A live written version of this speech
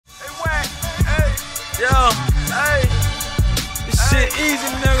Yeah, hey, this shit easy,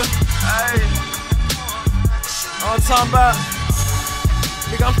 nigga. Hey, all I'm talking about,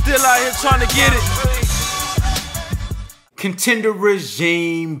 nigga, I'm still out here trying to get it. Contender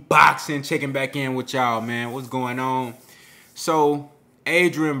Regime Boxing, checking back in with y'all, man. What's going on? So,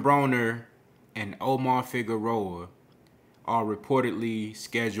 ADRIEN BRONER and OMAR FIGUEROA are reportedly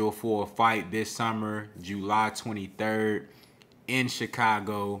scheduled for a fight this summer, July 23rd, in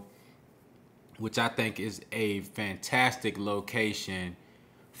Chicago, which I think is a fantastic location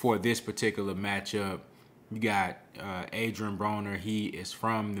for this particular matchup. You got ADRIEN BRONER. He is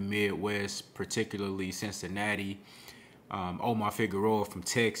from the Midwest, particularly Cincinnati. OMAR FIGUEROA from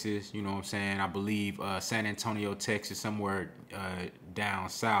Texas, you know what I'm saying? I believe San Antonio, Texas, somewhere down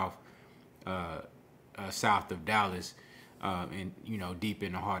south, south of Dallas, and, you know, deep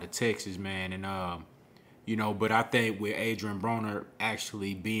in the heart of Texas, man. And, you know, but I think with ADRIEN BRONER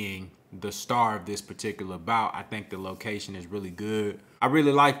actually being the star of this particular bout, I think the location is really good. I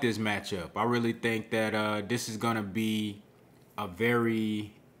really like this matchup. I really think that this is going to be a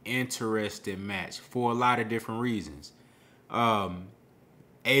very interesting match for a lot of different reasons.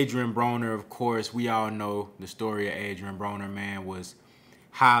 ADRIEN BRONER, of course, we all know the story of ADRIEN BRONER, man, was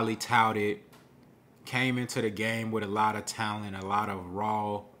highly touted, came into the game with a lot of talent, a lot of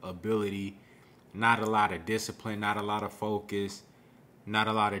raw ability, not a lot of discipline, not a lot of focus, not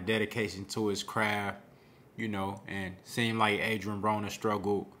a lot of dedication to his craft, you know, and seemed like ADRIEN BRONER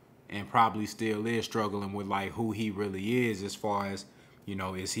struggled and probably still is struggling with like who he really is as far as, you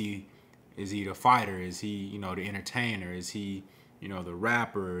know, is he the fighter? Is he, you know, the entertainer? Is he, you know, the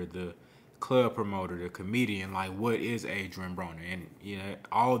rapper, the club promoter, the comedian? Like, what is ADRIEN BRONER? And, you know,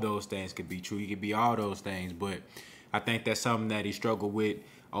 all those things could be true. He could be all those things. But I think that's something that he struggled with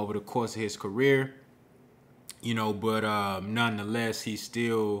over the course of his career, you know. But nonetheless, he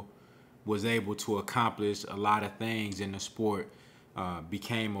still was able to accomplish a lot of things in the sport.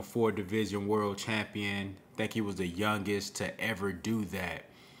 Became a 4-division world champion. I think he was the youngest to ever do that.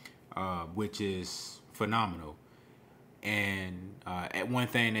 Which is phenomenal. And one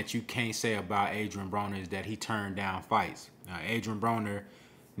thing that you can't say about ADRIEN BRONER is that he turned down fights. ADRIEN BRONER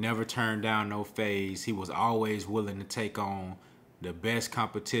never turned down no phase. He was always willing to take on the best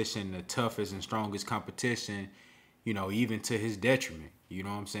competition, the toughest and strongest competition, you know, even to his detriment. You know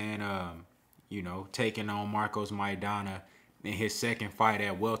what I'm saying? You know, taking on Marcos Maidana in his second fight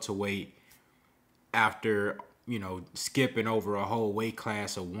at welterweight after, you know, skipping over a whole weight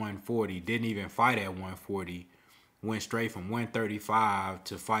class of 140, didn't even fight at 140, went straight from 135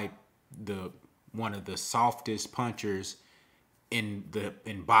 to fight one of the softest punchers in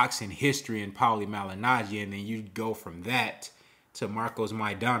boxing history in Paulie Malignaggi, and then you go from that to Marcos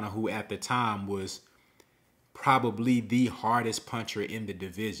Maidana, who at the time was probably the hardest puncher in the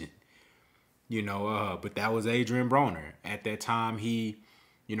division. You know, but that was ADRIEN BRONER. At that time, he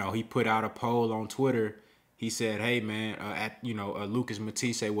put out a poll on Twitter. He said, hey, man, Lucas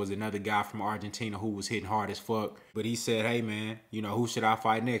Matisse was another guy from Argentina who was hitting hard as fuck. But he said, hey, man, you know, who should I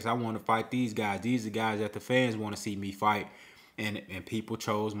fight next? I want to fight these guys. These are the guys that the fans want to see me fight. And people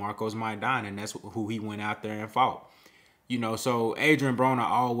chose Marcos Maidana, and that's who he went out there and fought. You know, so ADRIEN BRONER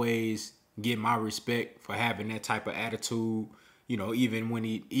always get my respect for having that type of attitude. You know,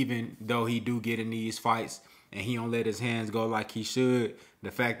 even though he do get in these fights and he don't let his hands go like he should,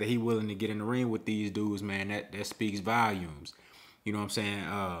 the fact that he willing to get in the ring with these dudes, man, that speaks volumes. You know what I'm saying?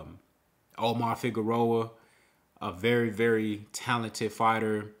 OMAR FIGUEROA, a very, very talented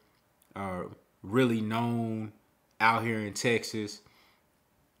fighter, really known out here in Texas.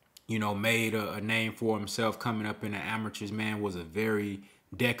 You know, made a name for himself coming up in the amateurs, man, was a very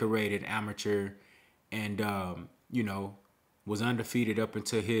decorated amateur, and, you know, was undefeated up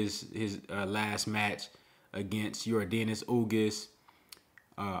until his last match against Yordenis Ugas.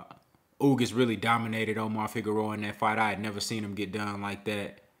 Ugas really dominated OMAR FIGUEROA in that fight. I had never seen him get done like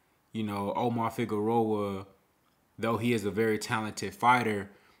that. You know, OMAR FIGUEROA, though he is a very talented fighter,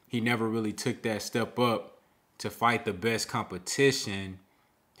 he never really took that step up to fight the best competition.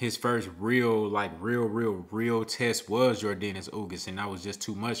 His first real test was Yordenis Ugas, and that was just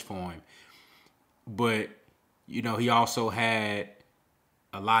too much for him. But, you know, he also had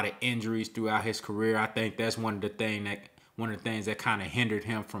a lot of injuries throughout his career. I think that's one of the things that kind of hindered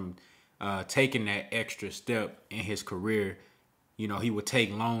him from taking that extra step in his career. You know, he would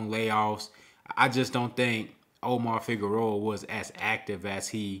take long layoffs. I just don't think OMAR FIGUEROA was as active as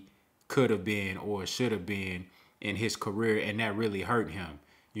he could have been or should have been in his career, and that really hurt him.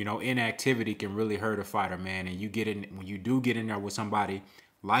 You know, inactivity can really hurt a fighter, man. And when you do get in there with somebody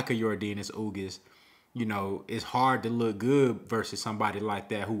like a Yordenis Ugas, you know, it's hard to look good versus somebody like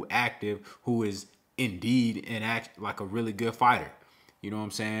that who active, who is indeed and act like a really good fighter. You know what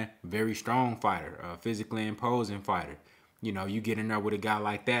I'm saying? Very strong fighter, physically imposing fighter. You know, you get in there with a guy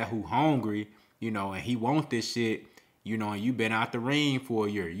like that who hungry, you know, and he want this shit, you know, and you been out the ring for a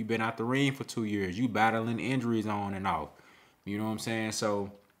year. You been out the ring for 2 years. You battling injuries on and off. You know what I'm saying?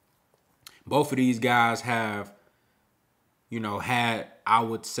 So both of these guys have, you know, had, I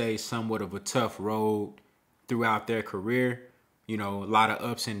would say, somewhat of a tough road throughout their career. You know, a lot of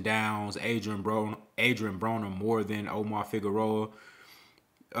ups and downs. Adrian Broner more than Omar Figueroa.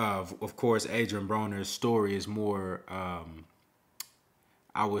 Of course, Adrian Broner's story is more,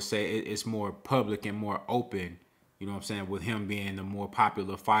 I would say, it's more public and more open. You know what I'm saying? With him being the more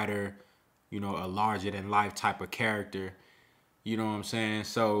popular fighter, you know, a larger-than-life type of character. You know what I'm saying?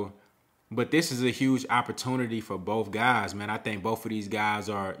 So, but this is a huge opportunity for both guys, man. I think both of these guys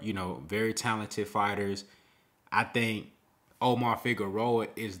are, you know, very talented fighters. I think Omar Figueroa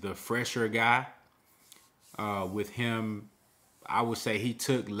is the fresher guy. With him, I would say he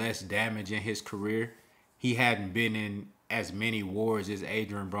took less damage in his career. He hadn't been in as many wars as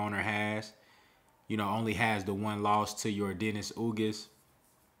Adrian Broner has. You know, only has the one loss to your Dennis Ugas.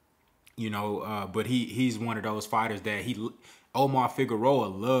 You know, but he's one of those fighters that Omar Figueroa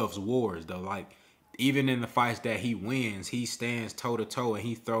loves wars, though. Like, even in the fights that he wins, he stands toe-to-toe and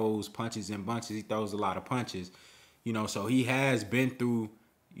he throws punches and bunches. He throws a lot of punches. You know, so he has been through,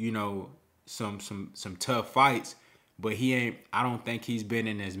 you know, some tough fights, but I don't think he's been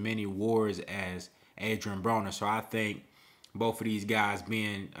in as many wars as Adrian Broner. So I think both of these guys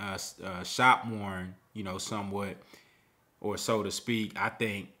being shot worn, you know, somewhat, or so to speak, I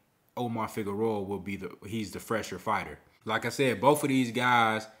think Omar Figueroa will be he's the fresher fighter. Like I said, both of these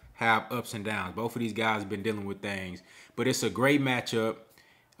guys have ups and downs. Both of these guys have been dealing with things, but it's a great matchup.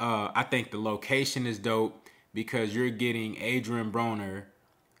 I think the location is dope because you're getting Adrian Broner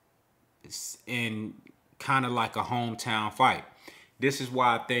in kind of like a hometown fight. This is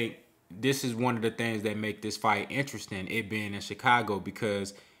why I think this is one of the things that make this fight interesting, it being in Chicago,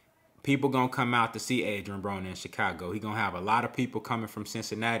 because people gonna come out to see Adrian Broner in Chicago. He gonna have a lot of people coming from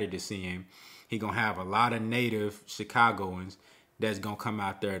Cincinnati to see him. He gonna have a lot of native Chicagoans that's gonna come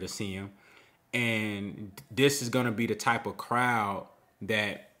out there to see him. And this is gonna be the type of crowd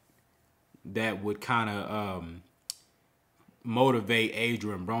that would kind of motivate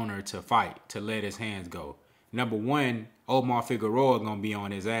Adrian Broner to fight, to let his hands go. Number one, Omar Figueroa gonna be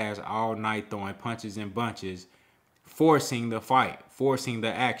on his ass all night throwing punches and bunches, forcing the fight, forcing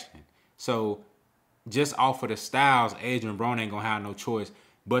the action. So just off of the styles, Adrian Broner ain't gonna have no choice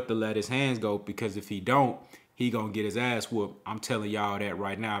but to let his hands go, because if he don't, he gonna get his ass whooped. I'm telling y'all that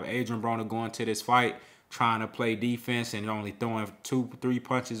right now. If Adrian Broner going to this fight trying to play defense and only throwing 2-3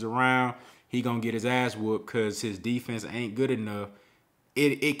 punches around, he gonna get his ass whooped because his defense ain't good enough.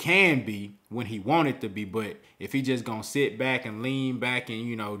 It can be when he want it to be, but if he just gonna sit back and lean back and,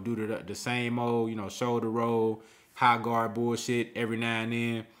 you know, do the same old, you know, shoulder roll, high guard bullshit every now and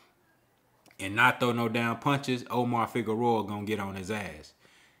then and not throw no down punches, Omar Figueroa gonna get on his ass.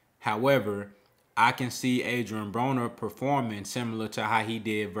 However, I can see Adrian Broner performing similar to how he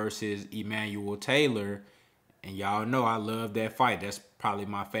did versus Emmanuel Taylor. And y'all know I love that fight. That's probably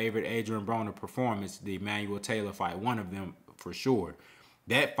my favorite Adrian Broner performance, the Emmanuel Taylor fight. One of them for sure.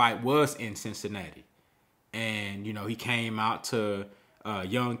 That fight was in Cincinnati. And, you know, he came out to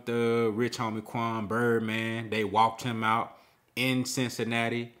Young Thug, Rich Homie Quan, Birdman. They walked him out in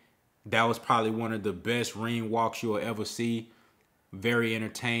Cincinnati. That was probably one of the best ring walks you'll ever see. Very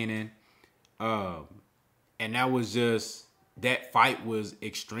entertaining. And that fight was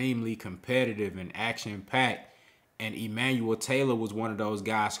extremely competitive and action-packed. And Emmanuel Taylor was one of those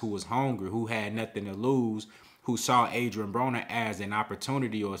guys who was hungry, who had nothing to lose, who saw Adrian Broner as an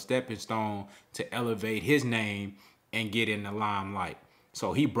opportunity or a stepping stone to elevate his name and get in the limelight.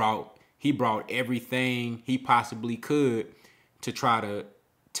 So he brought everything he possibly could to try to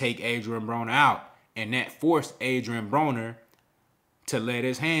take Adrian Broner out. And that forced Adrian Broner to let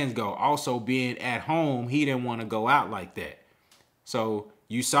his hands go. Also, being at home, he didn't want to go out like that. So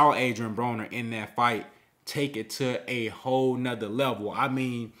you saw Adrian Broner in that fight take it to a whole nother level. I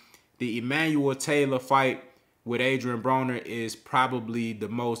mean, the Emmanuel Taylor fight with Adrian Broner is probably the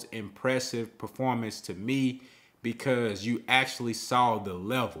most impressive performance to me, because you actually saw the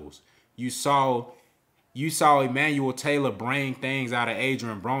levels. You saw Emmanuel Taylor bring things out of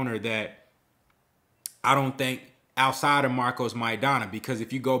Adrian Broner that I don't think outside of Marcos Maidana, because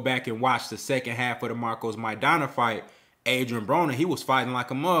if you go back and watch the second half of the Marcos Maidana fight, Adrian Broner, he was fighting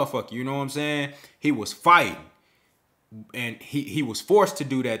like a motherfucker. You know what I'm saying? He was fighting. And he was forced to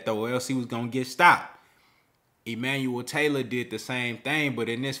do that, though, or else he was going to get stopped. Emmanuel Taylor did the same thing, but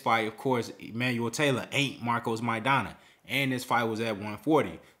in this fight, of course, Emmanuel Taylor ain't Marcos Maidana, and this fight was at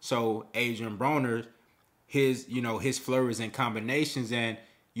 140. So Adrian Broner, his flurries and combinations, and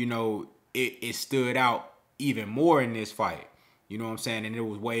it stood out even more in this fight. You know what I'm saying? And it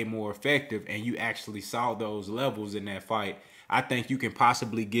was way more effective, and you actually saw those levels in that fight. I think you can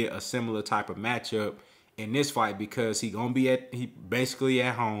possibly get a similar type of matchup in this fight because he basically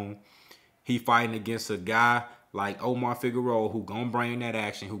at home. He fighting against a guy like Omar Figueroa who gonna bring that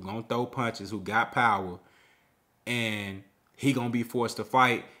action, who gonna throw punches, who got power, and he gonna be forced to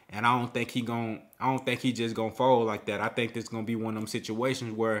fight. And I don't think he just gonna fold like that. I think this gonna be one of them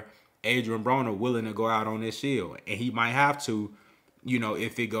situations where Adrian Broner willing to go out on this shield, and he might have to,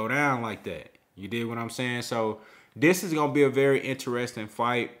 if it go down like that. You dig what I'm saying? So this is gonna be a very interesting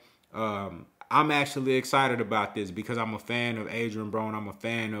fight. I'm actually excited about this because I'm a fan of Adrian Broner. I'm a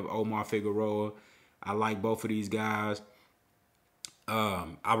fan of Omar Figueroa. I like both of these guys.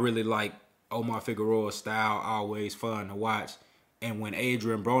 I really like Omar Figueroa's style. Always fun to watch. And when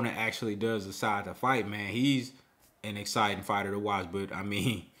Adrian Broner actually does decide to fight, man, he's an exciting fighter to watch. But, I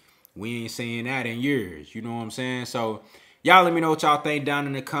mean, we ain't seeing that in years. You know what I'm saying? So, y'all let me know what y'all think down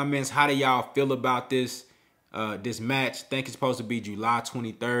in the comments. How do y'all feel about this match? I think it's supposed to be July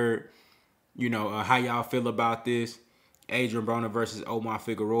 23rd. How y'all feel about this? Adrian Broner versus Omar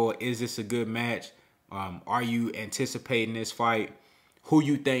Figueroa. Is this a good match? Are you anticipating this fight? Who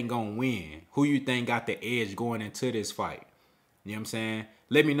you think gonna win? Who you think got the edge going into this fight? You know what I'm saying?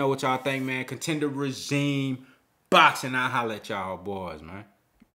 Let me know what y'all think, man. Contender regime boxing. I'll holler at y'all boys, man.